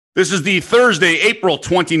This is the Thursday, April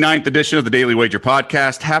 29th edition of the Daily Wager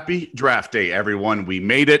Podcast. Happy draft day, everyone. We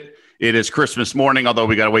made it. It is Christmas morning, although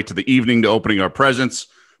we got to wait to the evening to opening our presents.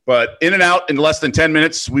 But in and out in less than 10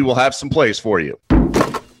 minutes, we will have some plays for you.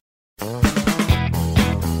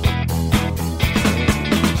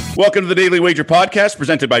 Welcome to the Daily Wager Podcast,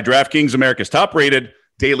 presented by DraftKings, America's top-rated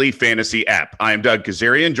daily fantasy app. I am Doug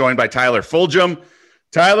Kazarian, joined by Tyler Fulgham.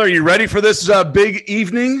 Tyler, are you ready for this big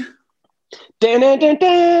evening? I'm just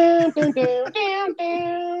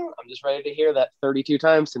ready to hear that 32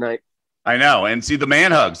 times tonight. I know. And see, the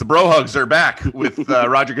man hugs, the bro hugs are back with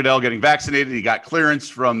Roger Goodell getting vaccinated. He got clearance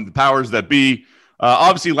from the powers that be.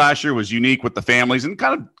 Obviously, last year was unique with the families and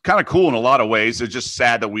kind of cool in a lot of ways. It's just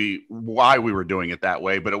sad that why we were doing it that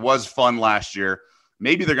way, but it was fun last year.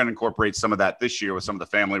 Maybe they're going to incorporate some of that this year with some of the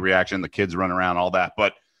family reaction, the kids running around, all that.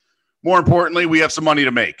 But more importantly, we have some money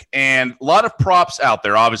to make, and a lot of props out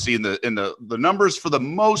there. Obviously, in the numbers for the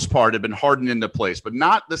most part have been hardened into place, but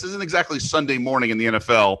not. This isn't exactly Sunday morning in the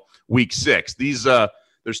NFL Week 6. There's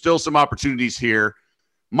still some opportunities here.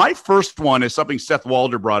 My first one is something Seth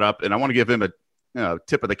Walder brought up, and I want to give him a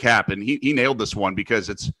tip of the cap. And he nailed this one because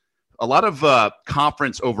it's a lot of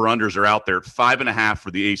conference over-unders are out there at 5.5 for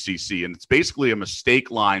the ACC, and it's basically a mistake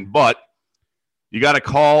line, but you got to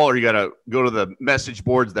call or you got to go to the message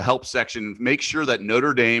boards, the help section, make sure that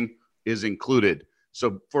Notre Dame is included.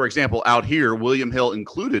 So, for example, out here, William Hill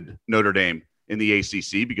included Notre Dame in the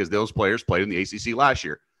ACC because those players played in the ACC last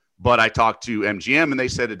year. But I talked to MGM, and they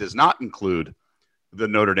said it does not include the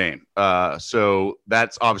Notre Dame. So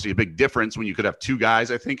that's obviously a big difference when you could have two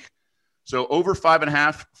guys, I think. So over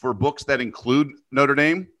 5.5 for books that include Notre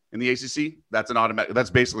Dame in the ACC, that's an automatic. That's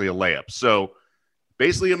basically a layup. So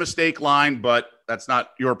basically a mistake line, but that's not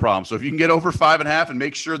your problem. So if you can get over 5.5 and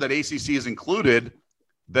make sure that ACC is included,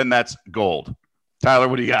 then that's gold. Tyler,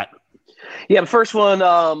 what do you got? Yeah, the first one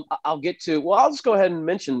I'll get to. Well, I'll just go ahead and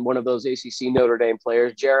mention one of those ACC Notre Dame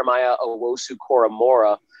players, Jeremiah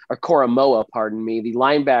Owusu-Koramoah, the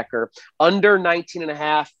linebacker, under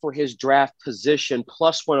 19.5 for his draft position,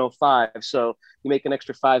 plus 105. So you make an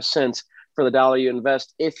extra 5 cents for the dollar you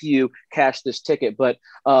invest if you cash this ticket. But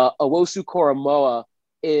Owusu-Koramoah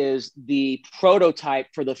is the prototype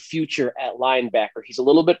for the future at linebacker. He's a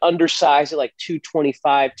little bit undersized at like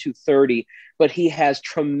 225, 230, but he has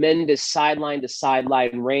tremendous sideline to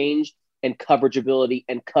sideline range and coverage ability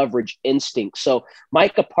and coverage instinct. So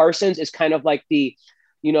Micah Parsons is kind of like the,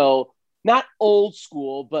 not old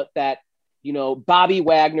school, but that, Bobby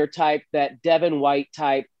Wagner type, that Devin White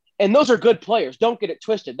type. And those are good players. Don't get it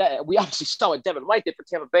twisted. We obviously saw what Devin White did for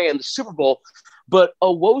Tampa Bay in the Super Bowl. But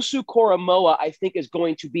Owusu-Koramoah, I think, is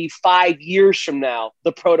going to be 5 years from now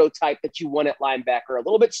the prototype that you want at linebacker. A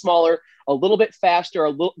little bit smaller, a little bit faster,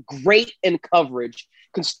 great in coverage,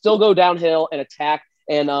 can still go downhill and attack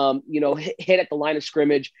and, hit at the line of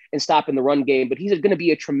scrimmage and stop in the run game. But he's going to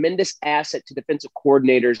be a tremendous asset to defensive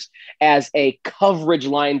coordinators as a coverage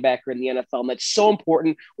linebacker in the NFL. And that's so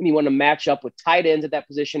important when you want to match up with tight ends at that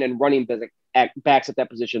position and running backs at that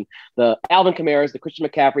position. The Alvin Kamara's, the Christian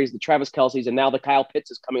McCaffrey's, the Travis Kelce's, and now the Kyle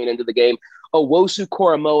Pitts is coming into the game.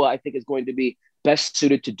 Owusu-Koramoah, I think, is going to be best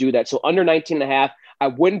suited to do that. So under 19.5, I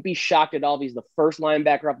wouldn't be shocked at all if he's the first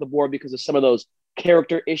linebacker off the board because of some of those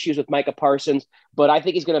character issues with Micah Parsons, but I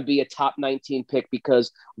think he's going to be a top 19 pick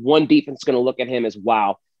because one defense is going to look at him as,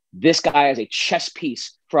 wow, this guy is a chess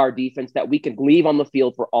piece for our defense that we can leave on the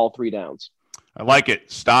field for all 3 downs. I like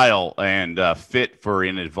it. Style and fit for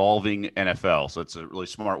an evolving NFL. So it's a really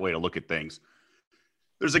smart way to look at things.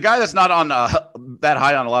 There's a guy that's not on that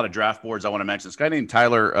high on a lot of draft boards I want to mention. This guy named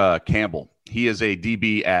Tyler Campbell. He is a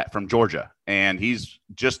DB from Georgia, and he's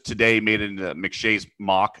just today made it into McShay's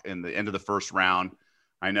mock in the end of the first round.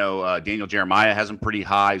 I know Daniel Jeremiah has him pretty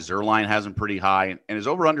high. Zerline has him pretty high, and his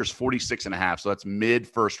over-under is 46.5, so that's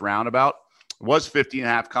mid-first round about. It was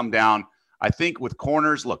 50.5, come down. I think with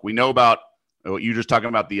corners, look, we know about you're just talking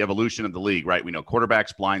about the evolution of the league, right? We know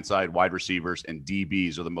quarterbacks, blindside, wide receivers, and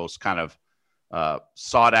DBs are the most kind of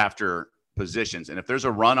sought after positions. And if there's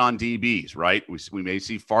a run on DBs, right, we may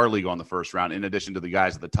see Farley go in the first round in addition to the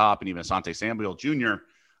guys at the top and even Asante Samuel Jr.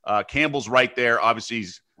 Campbell's right there. Obviously,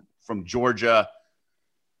 he's from Georgia.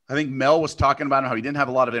 I think Mel was talking about how he didn't have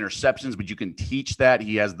a lot of interceptions, but you can teach that.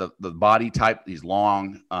 He has the body type. He's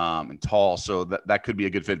long and tall, so that could be a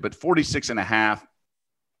good fit. But 46.5,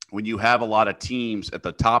 when you have a lot of teams at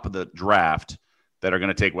the top of the draft that are going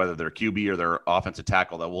to take whether they're QB or their offensive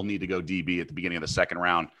tackle that will need to go DB at the beginning of the second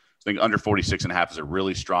round. I think under 46.5 is a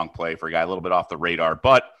really strong play for a guy a little bit off the radar.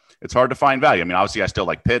 But it's hard to find value. I mean, obviously I still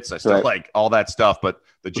like Pitts. I still like all that stuff, but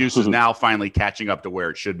the juice is now finally catching up to where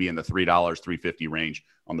it should be in the $3, $3.50 range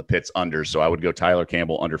on the Pitts under. So I would go Tyler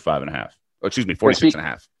Campbell under 5.5. Oh, excuse me,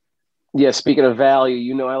 46.5. Yeah, speaking of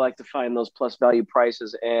value, I like to find those plus value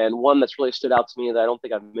prices. And one that's really stood out to me that I don't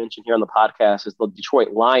think I've mentioned here on the podcast is the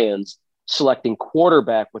Detroit Lions selecting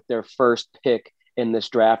quarterback with their first pick in this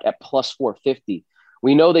draft at plus 450.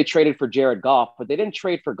 We know they traded for Jared Goff, but they didn't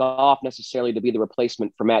trade for Goff necessarily to be the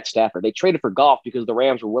replacement for Matt Stafford. They traded for Goff because the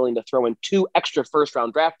Rams were willing to throw in 2 extra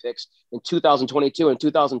first-round draft picks in 2022 and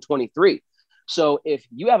 2023. So if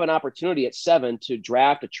you have an opportunity at 7 to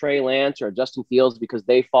draft a Trey Lance or a Justin Fields because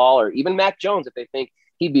they fall, or even Mac Jones if they think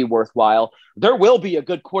he'd be worthwhile, there will be a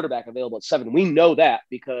good quarterback available at 7. We know that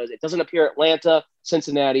because it doesn't appear Atlanta,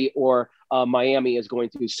 Cincinnati, or Miami is going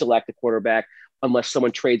to select a quarterback unless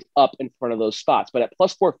someone trades up in front of those spots. But at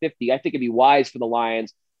plus 450, I think it'd be wise for the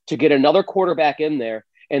Lions to get another quarterback in there,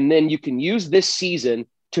 and then you can use this season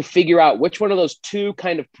to figure out which one of those 2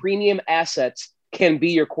 kind of premium assets can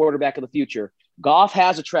be your quarterback of the future. Goff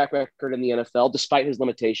has a track record in the NFL despite his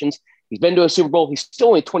limitations. He's been to a Super Bowl. He's still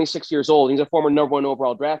only 26 years old. He's a former number 1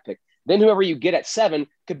 overall draft pick. Then whoever you get at 7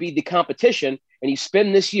 could be the competition, and you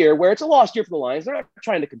spend this year where it's a lost year for the Lions. They're not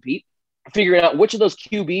trying to compete, figuring out which of those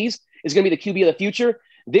QBs is going to be the QB of the future.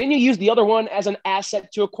 Then you use the other one as an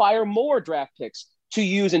asset to acquire more draft picks to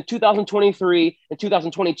use in 2023 and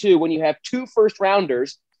 2022 when you have 2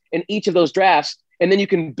 first-rounders in each of those drafts. And then you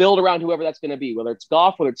can build around whoever that's going to be, whether it's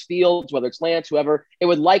Goff, whether it's Fields, whether it's Lance, whoever. It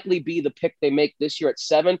would likely be the pick they make this year at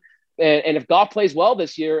 7. And if Goff plays well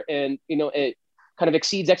this year and, it kind of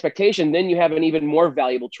exceeds expectation, then you have an even more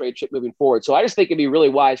valuable trade chip moving forward. So I just think it'd be really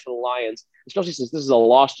wise for the Lions, especially since this is a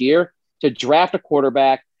lost year, to draft a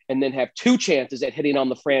quarterback and then have 2 chances at hitting on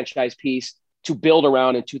the franchise piece to build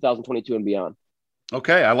around in 2022 and beyond.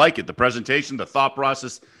 Okay, I like it. The presentation, the thought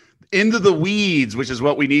process, into the weeds, which is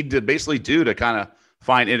what we need to basically do to kind of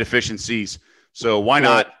find inefficiencies. So why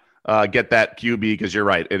not get that QB? Because you're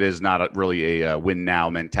right, it is not really a win now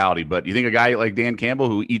mentality. But you think a guy like Dan Campbell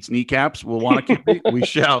who eats kneecaps will want to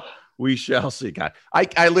QB? we shall see. God,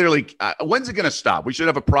 I literally, when's it going to stop? We should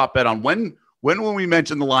have a prop bet on when will we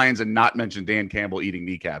mention the Lions and not mention Dan Campbell eating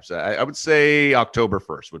kneecaps? I would say October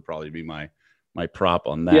 1st would probably be my prop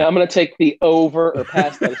on that. Yeah, I'm going to take the over or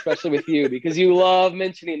pass that, especially with you, because you love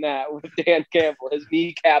mentioning that with Dan Campbell, his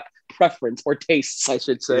kneecap preference or tastes, I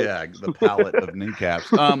should say. Yeah, the palette of kneecaps.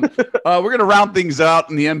 We're going to round things out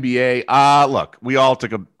in the NBA. Look, we all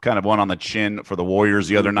took a kind of one on the chin for the Warriors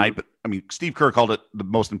the other night, but I mean, Steve Kerr called it the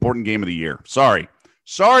most important game of the year. Sorry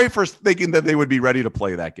for thinking that they would be ready to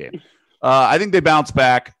play that game. I think they bounce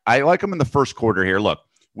back. I like them in the first quarter here. Look,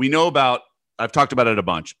 we know about, I've talked about it a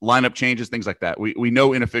bunch, lineup changes, things like that. We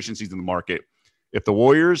know inefficiencies in the market. If the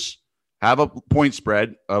Warriors have a point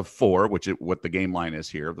spread of 4, which is what the game line is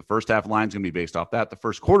here, the first half line is going to be based off that. The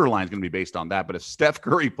first quarter line is going to be based on that. But if Steph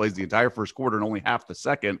Curry plays the entire first quarter and only half the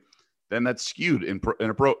second, then that's skewed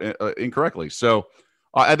incorrectly. So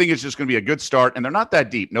I think it's just going to be a good start. And they're not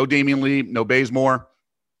that deep. No Damian Lee, no Bazemore.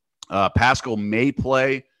 Pascal may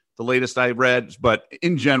play, the latest I read. But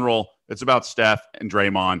in general, it's about Steph and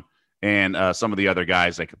Draymond and some of the other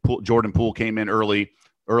guys. Like Jordan Poole came in earlier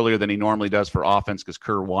than he normally does for offense because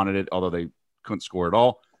Kerr wanted it, although they couldn't score at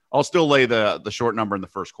all. I'll still lay the short number in the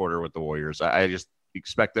first quarter with the Warriors. I just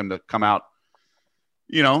expect them to come out,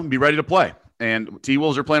 and be ready to play. And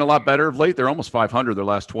T-Wolves are playing a lot better of late. They're almost 500 their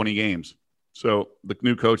last 20 games. So the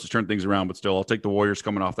new coach has turned things around, but still, I'll take the Warriors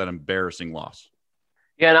coming off that embarrassing loss.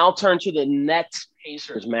 Yeah, and I'll turn to the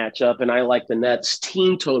Nets-Pacers matchup, and I like the Nets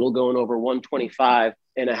team total going over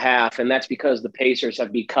 125.5, and that's because the Pacers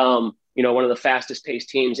have become, one of the fastest-paced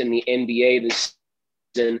teams in the NBA this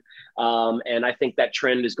season, and I think that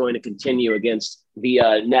trend is going to continue against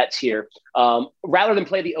the Nets here. Rather than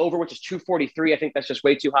play the over, which is 243, I think that's just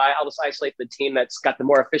way too high. I'll just isolate the team that's got the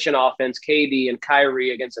more efficient offense, KD and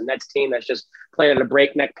Kyrie, against a Nets team that's just playing at a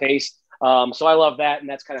breakneck pace. So I love that, and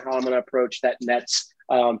that's kind of how I'm going to approach that Nets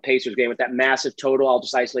Pacers game with that massive total. I'll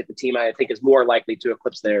just isolate the team I think is more likely to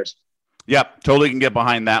eclipse theirs. Yep, totally can get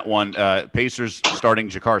behind that one. Pacers starting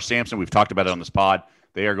Jakar Sampson. We've talked about it on this pod.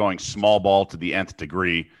 They are going small ball to the nth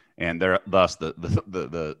degree, and thus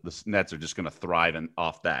the Nets are just going to thrive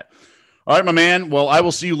off that. All right, my man. Well, I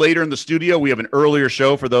will see you later in the studio. We have an earlier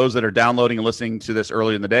show for those that are downloading and listening to this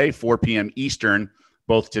early in the day, 4 p.m. Eastern,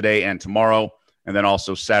 both today and tomorrow, and then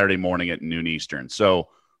also Saturday morning at noon Eastern. So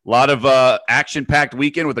a lot of action-packed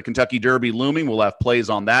weekend with the Kentucky Derby looming. We'll have plays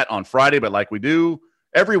on that on Friday, but like we do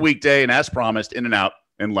every weekday, and as promised, in and out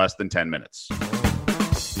in less than 10 minutes.